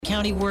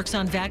county works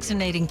on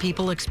vaccinating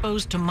people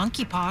exposed to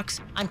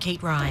monkeypox. I'm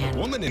Kate Ryan.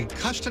 Woman in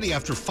custody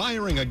after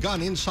firing a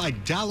gun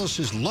inside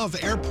Dallas's Love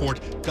Airport.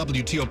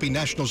 WTOP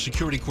national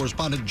security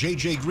correspondent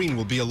J.J. Green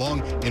will be along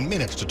in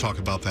minutes to talk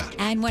about that.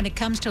 And when it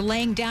comes to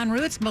laying down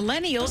roots,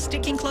 millennials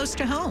sticking close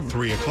to home.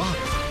 3 o'clock.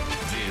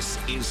 This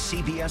is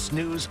CBS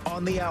News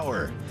on the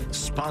Hour,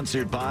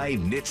 sponsored by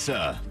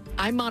NHTSA.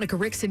 I'm Monica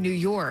Ricks in New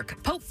York.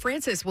 Pope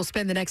Francis will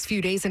spend the next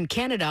few days in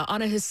Canada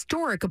on a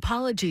historic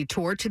apology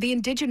tour to the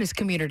Indigenous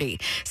community.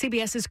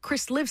 CBS's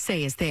Chris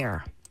Livesay is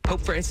there.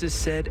 Pope Francis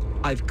said,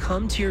 "I've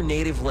come to your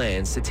native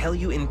lands to tell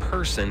you in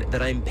person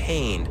that I'm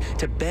pained,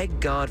 to beg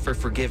God for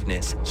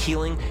forgiveness,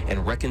 healing,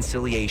 and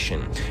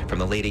reconciliation." From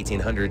the late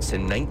 1800s to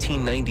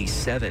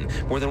 1997,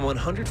 more than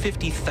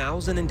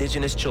 150,000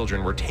 Indigenous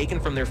children were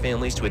taken from their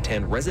families to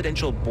attend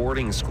residential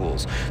boarding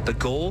schools. The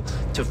goal?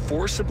 To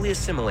forcibly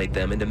assimilate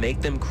them and to make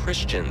them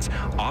Christians,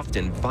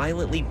 often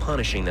violently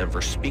punishing them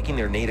for speaking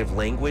their native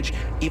language,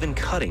 even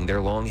cutting their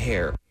long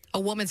hair. A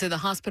woman's in the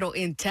hospital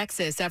in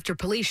Texas after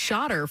police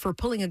shot her for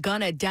pulling a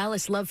gun at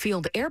Dallas Love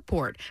Field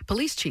Airport.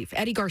 Police Chief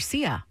Eddie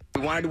Garcia.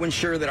 We wanted to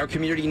ensure that our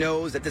community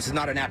knows that this is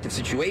not an active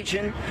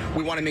situation.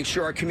 We want to make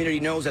sure our community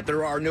knows that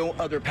there are no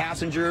other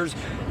passengers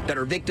that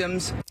are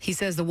victims. He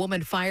says the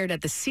woman fired at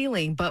the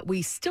ceiling, but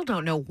we still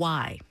don't know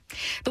why.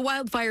 The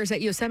wildfires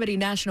at Yosemite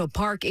National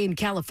Park in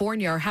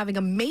California are having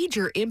a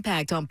major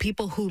impact on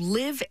people who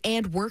live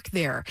and work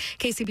there.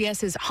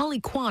 KCBS's Holly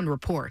Kwan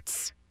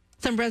reports.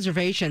 Some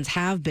reservations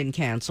have been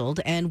canceled,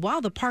 and while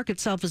the park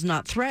itself is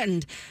not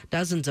threatened,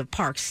 dozens of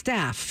park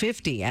staff,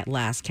 50 at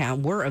last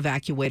count, were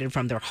evacuated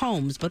from their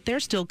homes, but they're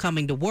still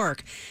coming to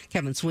work.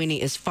 Kevin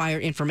Sweeney is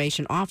Fire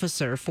Information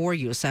Officer for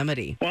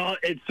Yosemite. Well,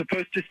 it's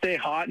supposed to stay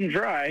hot and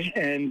dry,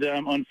 and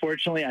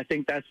unfortunately, I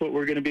think that's what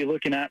we're going to be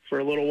looking at for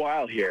a little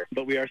while here.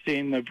 But we are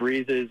seeing the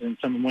breezes and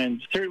some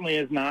winds. Certainly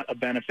is not a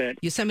benefit.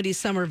 Yosemite's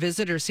summer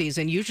visitor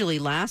season usually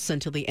lasts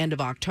until the end of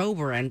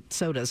October, and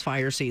so does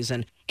fire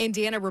season.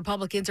 Indiana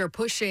Republicans are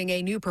pushing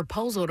a new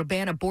proposal to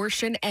ban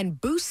abortion and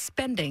boost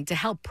spending to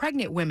help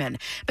pregnant women.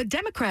 But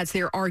Democrats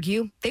there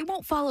argue they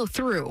won't follow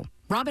through.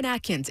 Robin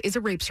Atkins is a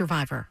rape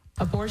survivor.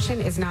 Abortion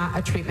is not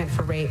a treatment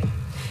for rape.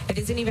 It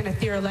isn't even a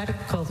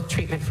theoretical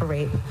treatment for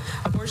rape.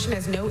 Abortion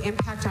has no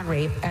impact on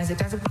rape, as it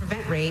doesn't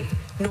prevent rape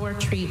nor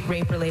treat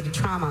rape-related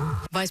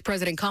trauma. Vice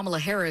President Kamala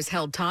Harris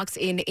held talks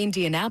in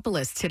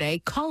Indianapolis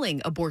today,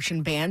 calling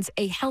abortion bans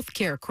a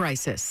healthcare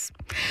crisis.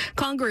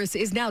 Congress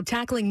is now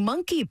tackling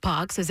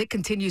monkeypox as it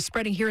continues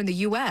spreading here in the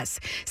U.S.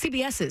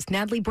 CBS's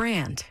Natalie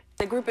Brand.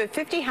 A group of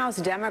 50 House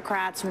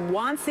Democrats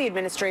wants the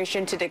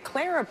administration to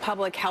declare a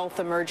public health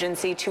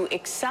emergency to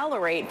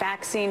accelerate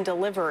vaccine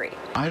delivery.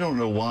 I don't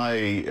know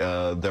why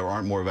there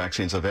aren't more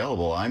vaccines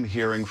available. I'm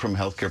hearing from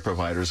healthcare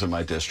providers in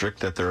my district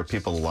that there are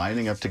people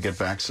lining up to get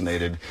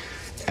vaccinated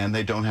and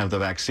they don't have the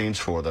vaccines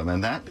for them,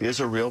 and that is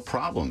a real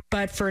problem.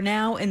 But for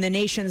now, in the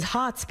nation's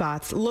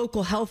hotspots,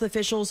 local health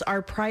officials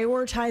are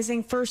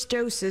prioritizing first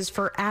doses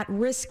for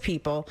at-risk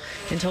people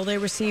until they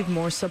receive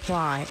more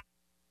supply.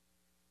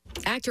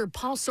 Actor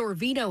Paul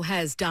Sorvino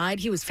has died.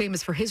 He was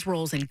famous for his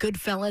roles in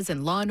Goodfellas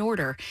and Law &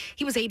 Order.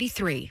 He was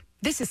 83.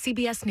 This is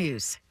CBS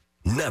News.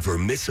 Never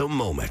miss a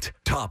moment.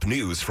 Top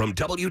news from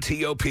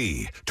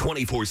WTOP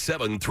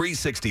 24/7,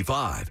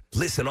 365.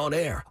 Listen on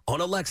air, on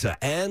Alexa,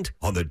 and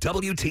on the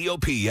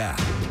WTOP app.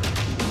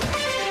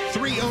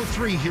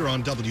 3:03 here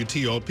on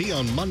WTOP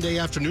on Monday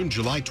afternoon,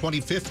 July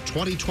 25th,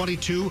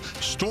 2022.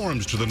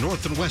 Storms to the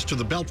north and west of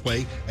the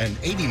Beltway and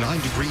 89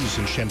 degrees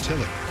in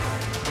Chantilly.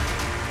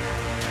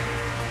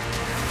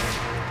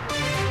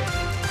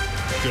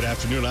 Good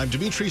afternoon. I'm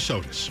Dimitri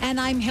Sotis. And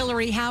I'm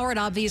Hillary Howard.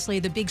 Obviously,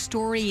 the big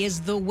story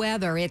is the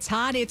weather. It's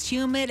hot, it's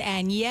humid,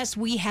 and yes,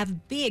 we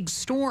have big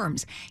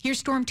storms. Here's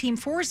Storm Team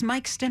 4's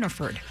Mike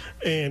Stiniford.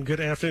 And good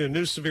afternoon.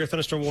 New severe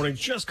thunderstorm warning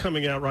just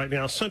coming out right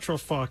now. Central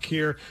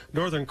Fauquier,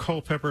 northern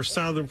Culpeper,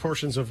 southern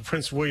portions of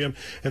Prince William,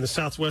 and the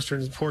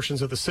southwestern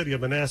portions of the city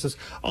of Manassas,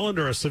 all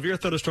under a severe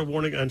thunderstorm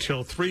warning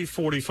until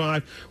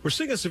 3:45. We're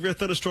seeing a severe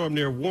thunderstorm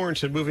near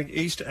Warrenton moving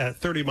east at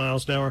 30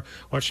 miles an hour.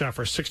 Watch out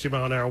for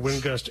 60-mile-an-hour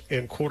wind gust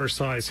and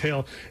quarter-size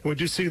hail. And we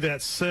do see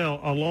that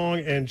cell along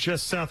and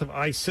just south of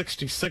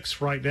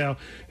I-66 right now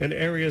in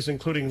areas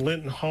including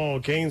Linton Hall,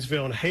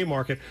 Gainesville, and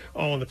Haymarket,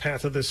 all in the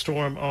path of this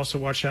storm. Also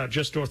watch out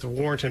just north of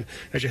Warrenton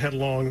as you head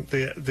along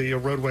the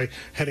roadway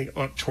heading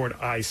up toward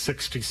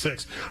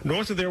I-66.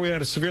 North of there, we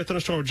had a severe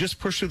thunderstorm just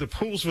pushed through the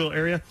Poolsville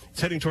area. It's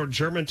heading toward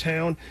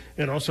Germantown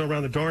and also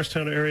around the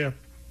Darnestown area.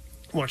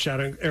 Watch out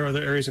in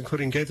other areas,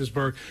 including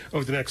Gaithersburg,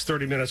 over the next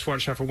 30 minutes.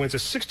 Watch out for winds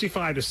of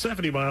 65 to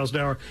 70 miles an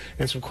hour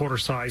and some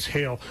quarter-size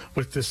hail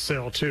with this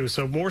cell, too.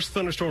 So more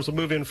thunderstorms will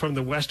move in from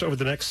the west over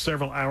the next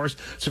several hours.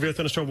 Severe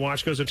thunderstorm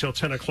watch goes until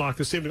 10 o'clock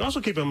this evening.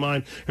 Also keep in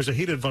mind there's a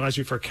heat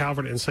advisory for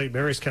Calvert and St.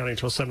 Mary's County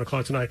until 7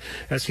 o'clock tonight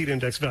as heat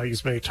index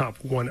values may top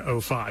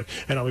 105.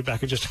 And I'll be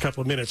back in just a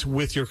couple of minutes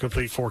with your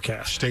complete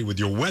forecast. Stay with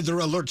your weather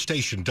alert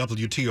station,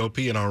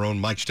 WTOP, and our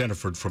own Mike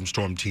Steniford from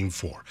Storm Team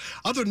 4.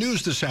 Other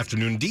news this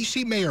afternoon,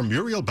 D.C. Mayor Muriel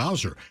Muriel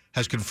Bowser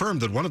has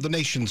confirmed that one of the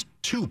nation's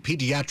 2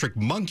 pediatric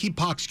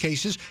monkeypox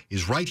cases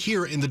is right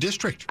here in the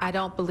district. I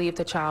don't believe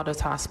the child is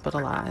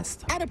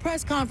hospitalized. At a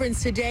press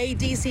conference today,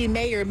 D.C.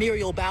 Mayor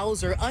Muriel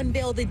Bowser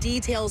unveiled the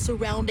details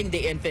surrounding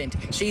the infant.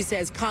 She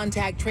says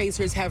contact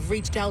tracers have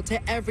reached out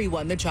to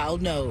everyone the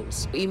child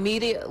knows.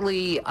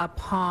 Immediately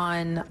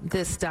upon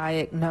this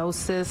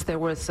diagnosis, there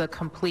was a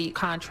complete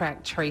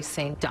contact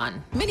tracing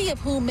done. Many of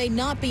whom may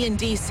not be in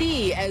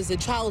D.C., as the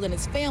child and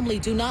its family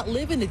do not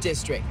live in the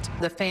district.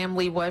 The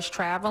family was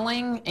traveling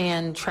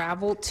and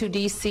traveled to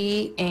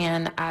D.C.,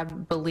 and I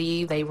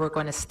believe they were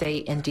going to stay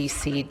in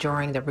D.C.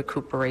 during the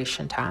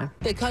recuperation time.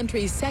 The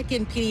country's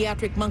second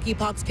pediatric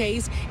monkeypox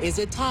case is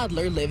a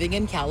toddler living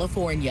in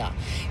California.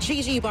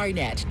 Gigi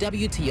Barnett,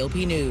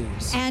 WTOP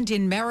News. And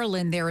in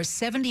Maryland, there are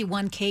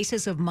 71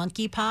 cases of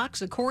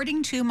monkeypox,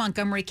 according to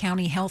Montgomery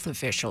County health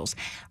officials.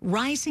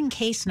 Rising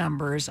case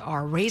numbers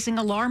are raising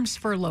alarms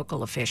for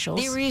local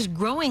officials. There is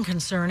growing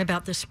concern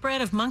about the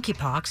spread of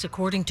monkeypox,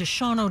 according to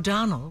Sean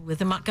O'Donnell with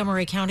the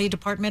Montgomery County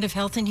Department of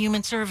Health and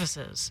Human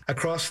Services.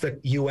 Across the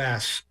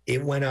U.S.,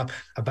 it went up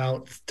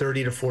about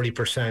 30 to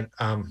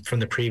 40% from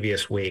the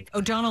previous week.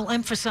 O'Donnell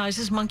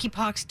emphasizes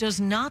monkeypox does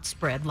not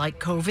spread like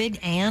COVID,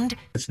 and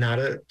it's not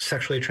a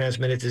sexually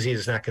transmitted disease.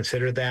 It's not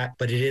considered that,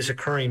 but it is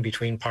occurring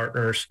between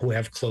partners who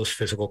have close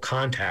physical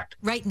contact.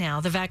 Right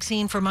now, the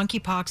vaccine for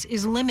monkeypox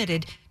is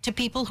limited to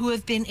people who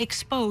have been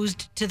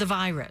exposed to the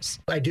virus.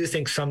 I do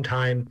think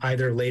sometime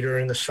either later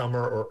in the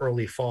summer or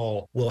early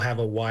fall, we'll have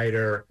a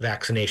wider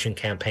vaccination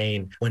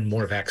campaign when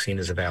more vaccine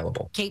is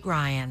available. Kate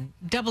Ryan,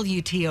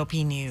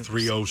 WTOP News.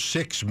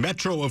 3:06.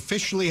 Metro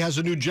officially has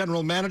a new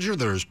general manager.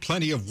 There's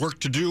plenty of work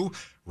to do.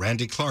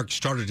 Randy Clark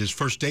started his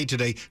first day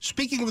today,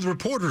 speaking with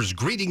reporters,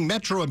 greeting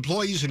Metro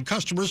employees and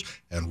customers,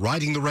 and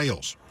riding the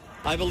rails.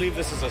 I believe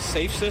this is a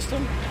safe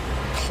system.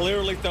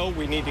 Clearly, though,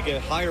 we need to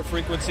get higher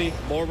frequency,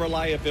 more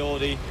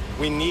reliability.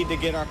 We need to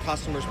get our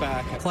customers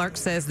back. Clark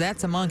says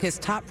that's among his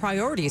top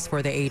priorities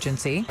for the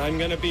agency. I'm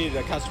going to be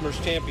the customer's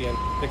champion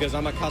because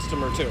I'm a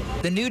customer, too.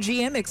 The new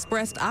GM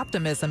expressed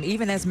optimism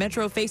even as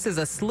Metro faces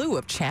a slew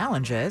of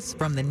challenges,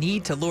 from the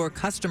need to lure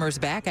customers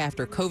back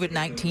after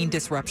COVID-19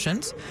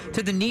 disruptions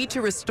to the need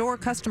to restore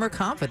customer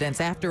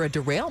confidence after a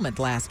derailment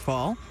last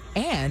fall,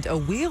 and a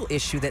wheel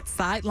issue that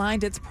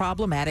sidelined its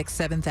problematic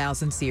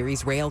 7000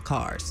 series rail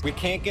cars. We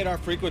can't get our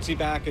frequency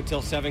back until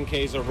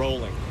 7Ks are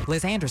rolling.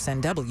 Liz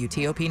Anderson,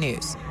 WTOP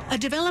News. A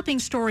developing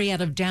story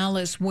out of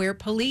Dallas where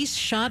police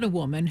shot a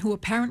woman who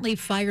apparently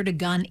fired a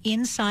gun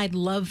inside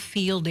Love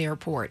Field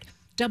Airport.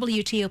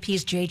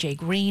 WTOP's JJ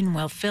Green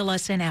will fill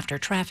us in after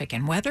traffic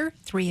and weather,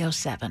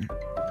 3:07.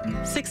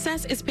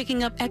 Success is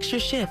picking up extra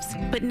shifts,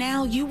 but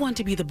now you want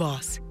to be the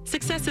boss.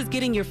 Success is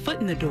getting your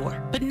foot in the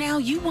door, but now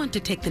you want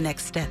to take the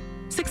next step.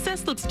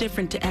 Success looks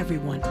different to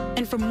everyone,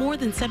 and for more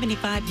than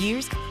 75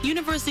 years,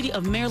 University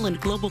of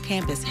Maryland Global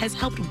Campus has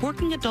helped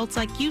working adults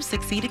like you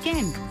succeed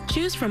again.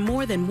 Choose from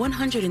more than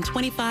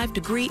 125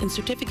 degree and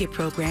certificate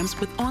programs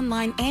with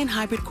online and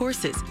hybrid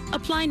courses.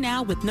 Apply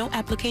now with no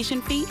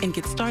application fee and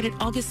get started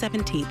August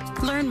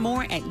 17th. Learn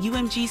more at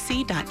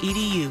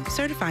umgc.edu.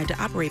 Certified to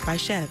operate by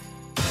Chev.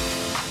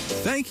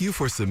 Thank you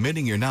for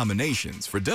submitting your nominations for